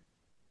year.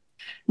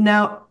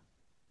 Now,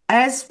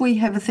 as we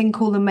have a thing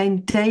called the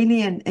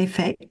Mendelian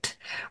effect,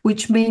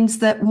 which means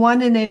that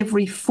 1 in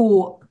every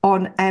 4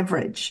 on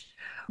average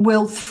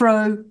will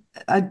throw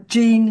a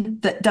gene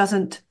that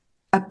doesn't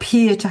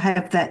appear to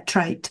have that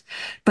trait,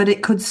 but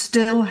it could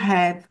still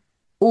have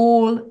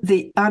all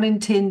the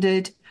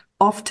unintended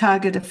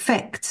off-target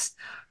effects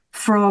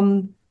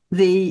from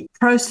the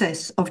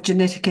process of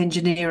genetic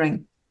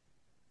engineering.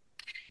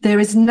 There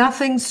is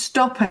nothing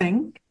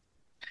stopping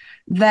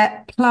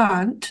that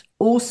plant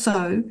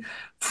also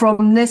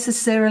from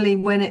necessarily,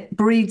 when it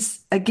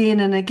breeds again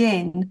and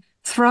again,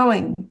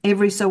 throwing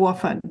every so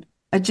often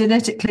a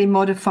genetically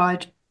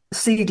modified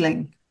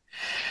seedling.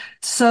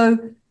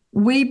 So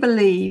we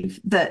believe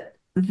that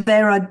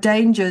there are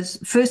dangers,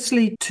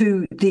 firstly,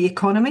 to the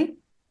economy,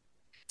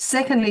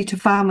 secondly, to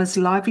farmers'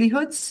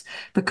 livelihoods,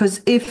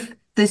 because if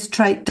this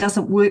trait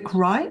doesn't work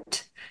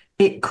right,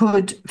 it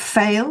could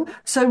fail.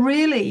 So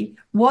really,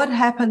 what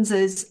happens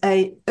is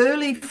a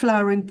early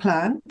flowering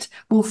plant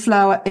will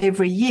flower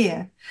every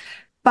year.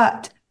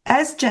 But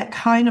as Jack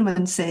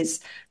Heinemann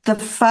says, the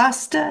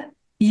faster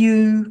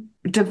you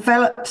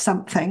develop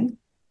something,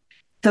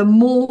 the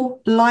more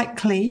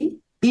likely,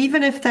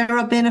 even if there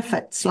are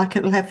benefits, like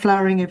it will have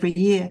flowering every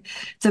year,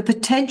 the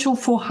potential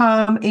for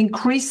harm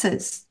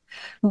increases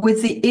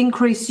with the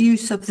increased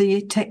use of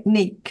the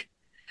technique,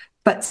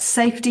 but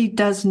safety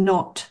does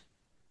not.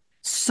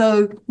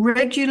 So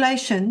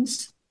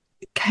regulations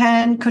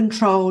can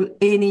control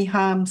any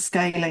harm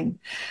scaling.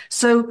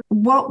 So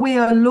what we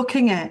are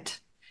looking at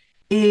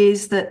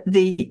is that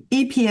the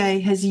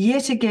EPA has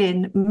yet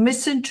again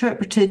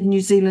misinterpreted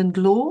New Zealand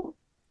law.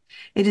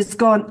 It has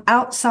gone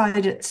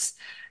outside its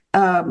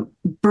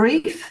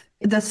brief.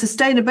 The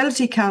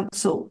Sustainability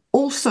Council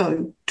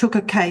also took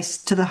a case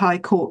to the High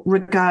Court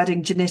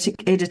regarding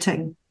genetic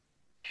editing.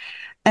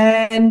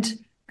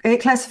 And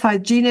it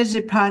classified gene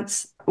edited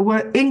plants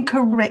were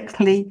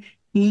incorrectly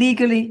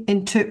legally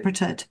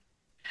interpreted,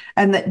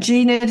 and that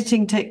gene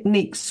editing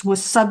techniques were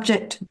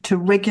subject to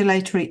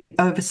regulatory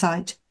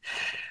oversight.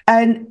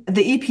 And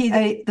the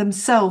EPA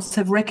themselves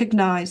have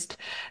recognized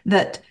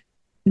that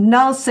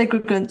null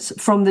segregants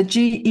from the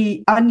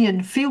GE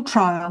onion field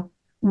trial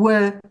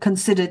were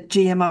considered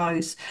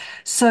GMOs.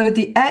 So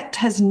the Act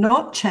has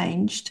not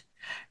changed,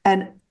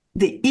 and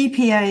the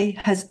EPA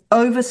has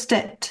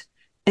overstepped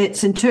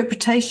its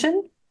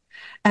interpretation,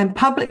 and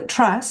public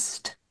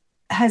trust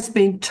has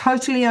been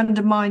totally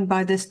undermined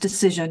by this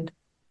decision.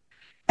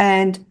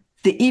 And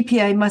the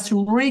EPA must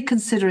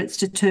reconsider its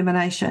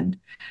determination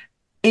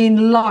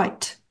in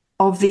light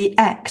of the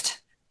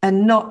Act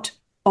and not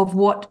of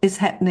what is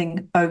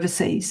happening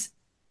overseas.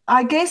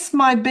 I guess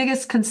my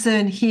biggest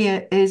concern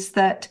here is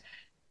that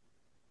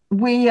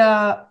we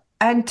are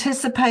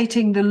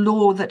anticipating the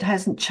law that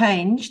hasn't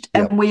changed,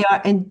 and we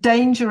are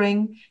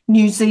endangering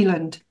New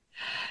Zealand.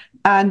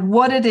 And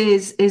what it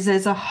is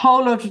there's a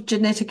whole lot of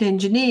genetic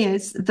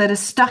engineers that are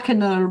stuck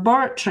in a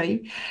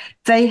laboratory.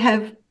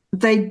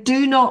 They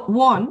do not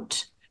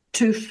want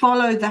to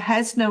follow the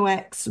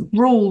Has-No-Acts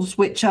rules,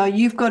 which are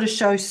you've got to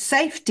show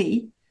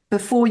safety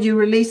before you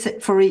release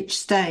it for each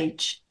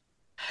stage.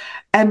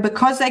 And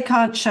because they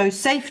can't show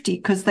safety,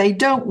 because they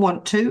don't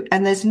want to,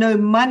 and there's no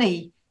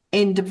money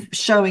in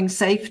showing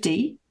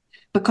safety,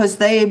 because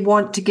they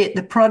want to get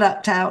the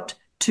product out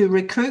to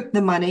recoup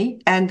the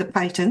money and the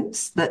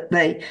patents that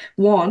they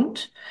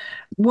want,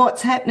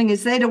 what's happening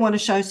is they don't want to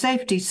show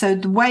safety. So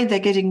the way they're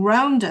getting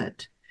around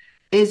it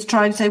is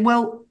trying to say,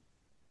 well,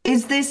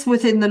 is this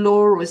within the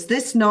law or is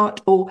this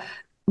not? Or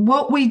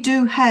what we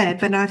do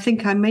have, and I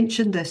think I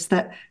mentioned this,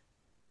 that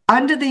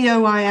under the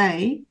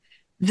OIA,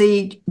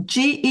 the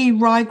GE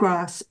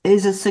ryegrass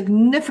is a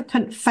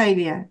significant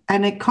failure,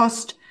 and it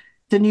cost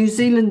the New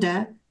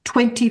Zealander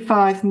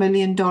 $25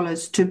 million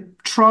to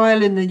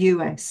trial in the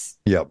US.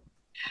 Yep.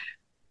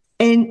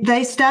 And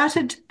they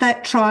started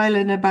that trial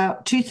in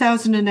about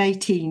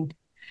 2018.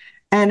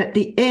 And at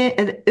the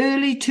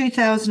early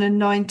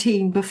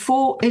 2019,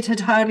 before it had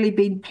hardly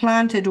been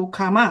planted or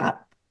come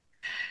up,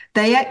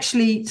 they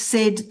actually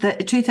said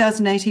that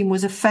 2018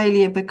 was a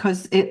failure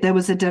because there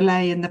was a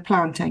delay in the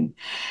planting.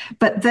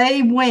 But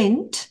they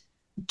went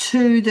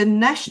to the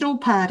National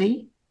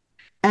Party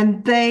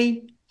and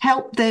they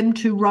helped them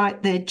to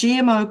write their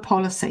GMO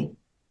policy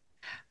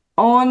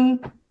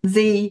on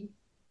the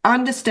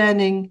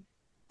understanding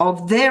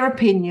of their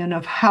opinion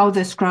of how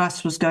this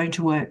grass was going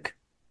to work.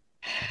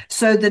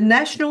 So the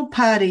National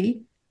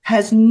Party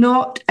has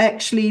not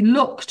actually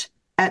looked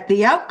at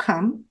the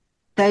outcome.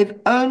 They've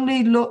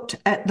only looked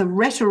at the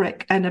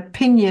rhetoric and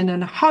opinion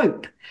and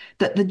hope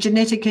that the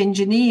genetic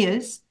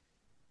engineers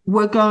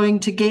were going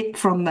to get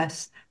from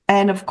this.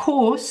 And of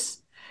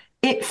course,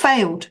 it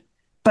failed.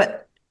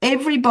 But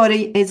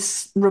everybody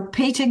is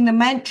repeating the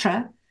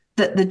mantra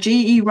that the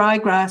GE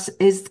ryegrass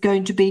is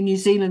going to be New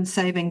Zealand's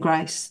saving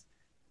grace.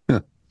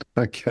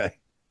 Okay.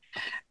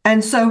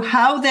 And so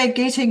how they're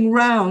getting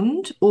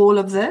round all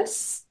of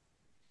this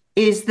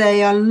is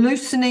they are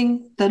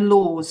loosening the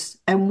laws,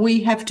 and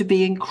we have to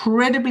be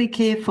incredibly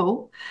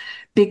careful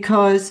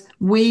because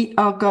we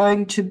are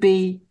going to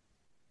be,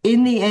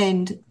 in the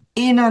end,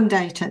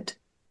 inundated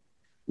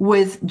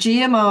with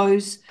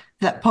GMOs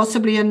that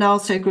possibly are null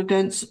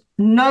segregants,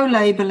 no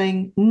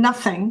labeling,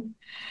 nothing,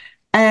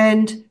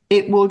 and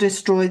it will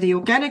destroy the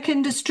organic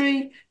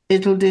industry,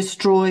 it'll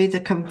destroy the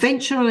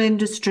conventional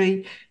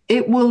industry,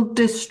 it will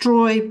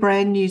destroy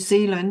brand New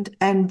Zealand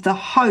and the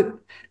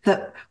hope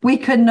that we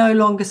can no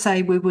longer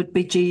say we would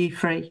be GE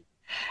free.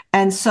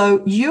 And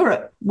so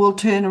Europe will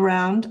turn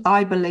around,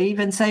 I believe,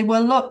 and say,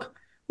 well, look,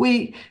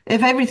 if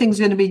everything's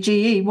going to be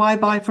GE, why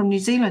buy from New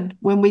Zealand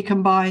when we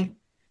can buy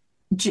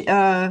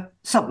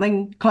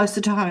something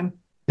closer to home?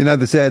 You know,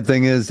 the sad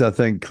thing is, I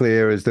think,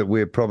 Claire, is that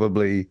we're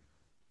probably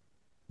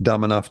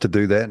dumb enough to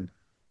do that.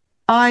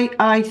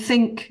 I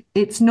think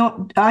it's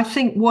not. I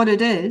think what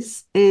it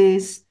is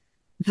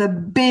the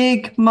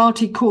big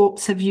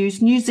multi-corps have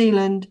used New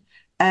Zealand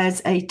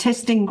as a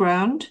testing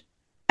ground.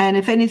 And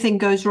if anything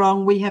goes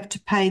wrong, we have to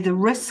pay the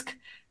risk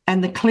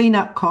and the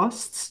cleanup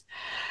costs.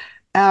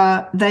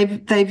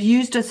 They've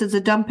used us as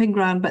a dumping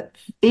ground, but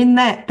in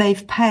that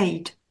they've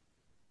paid.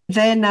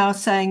 They're now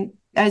saying,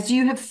 as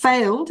you have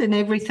failed in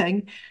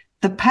everything,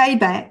 the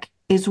payback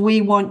is we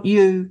want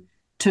you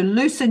to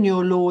loosen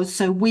your laws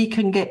so we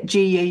can get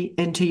GE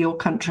into your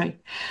country.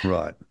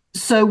 Right.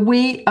 So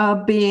we are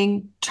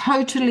being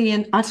totally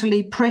and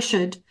utterly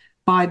pressured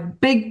by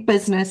big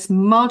business,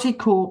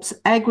 multi-corps,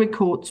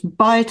 agri-corps,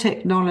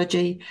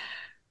 biotechnology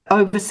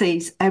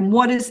overseas. And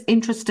what is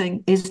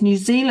interesting is New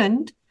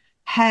Zealand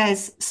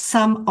has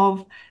some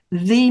of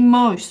the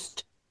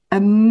most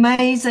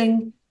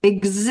amazing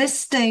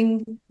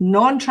existing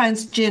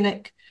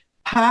non-transgenic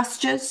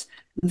pastures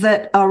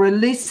that are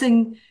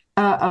releasing,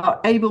 are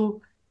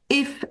able,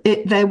 if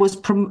there was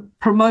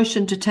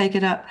promotion to take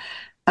it up,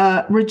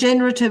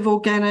 regenerative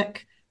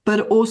organic,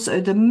 but also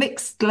the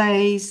mixed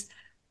glaze,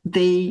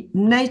 the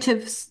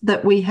natives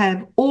that we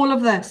have, all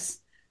of this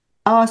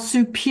are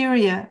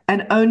superior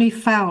and only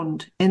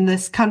found in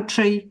this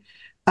country,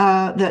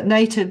 that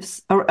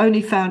natives are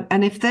only found.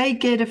 And if they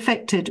get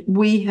affected,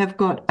 we have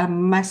got a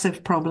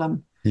massive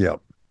problem.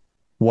 Yep.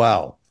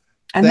 Wow.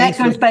 And that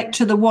goes back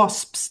to the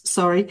wasps,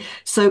 sorry.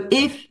 So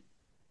if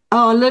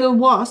our little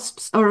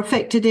wasps are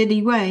affected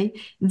anyway,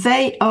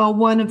 they are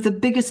one of the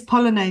biggest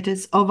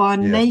pollinators of our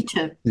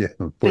native work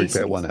species.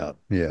 that one out.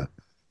 Yeah.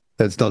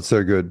 That's not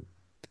so good.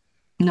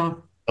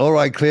 No. All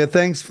right, Claire,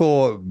 thanks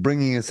for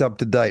bringing us up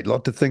to date. A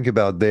lot to think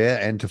about there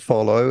and to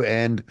follow.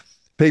 And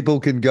people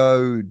can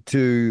go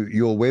to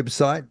your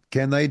website,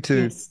 can they,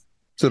 to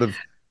sort of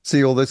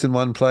see all this in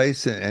one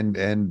place and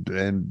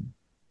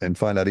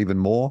find out even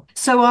more?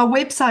 So our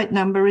website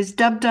number is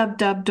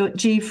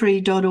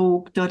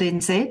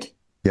www.gfree.org.nz.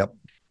 Yep.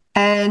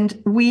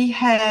 And we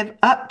have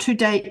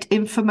up-to-date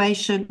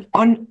information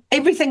on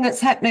everything that's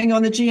happening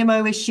on the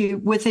GMO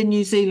issue within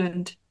New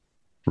Zealand.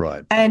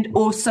 Right. And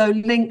also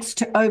links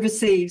to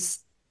overseas.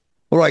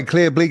 All right,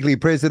 Claire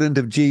Bleakley, President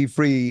of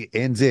G-Free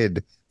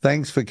NZ.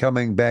 Thanks for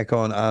coming back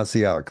on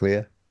RCR,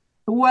 Claire.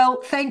 Well,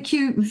 thank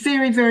you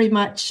very, very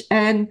much.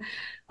 And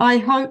I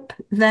hope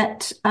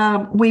that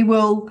we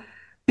will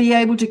be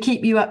able to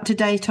keep you up to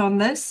date on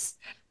this.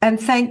 And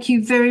thank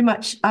you very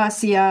much,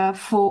 RCR,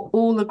 for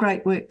all the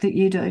great work that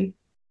you do.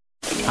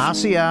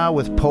 RCR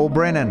with Paul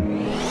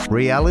Brennan,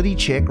 Reality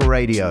Check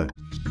Radio.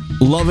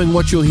 Loving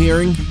what you're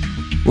hearing?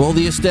 Well,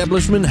 the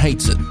establishment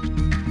hates it.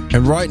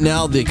 And right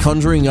now, they're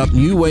conjuring up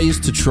new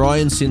ways to try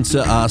and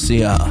censor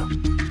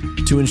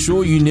RCR. To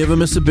ensure you never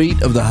miss a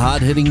beat of the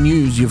hard-hitting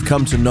news you've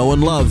come to know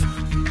and love,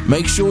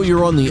 make sure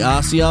you're on the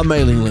RCR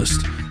mailing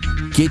list.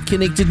 Get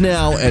connected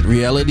now at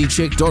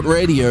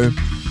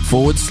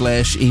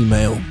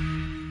realitycheck.radio/email.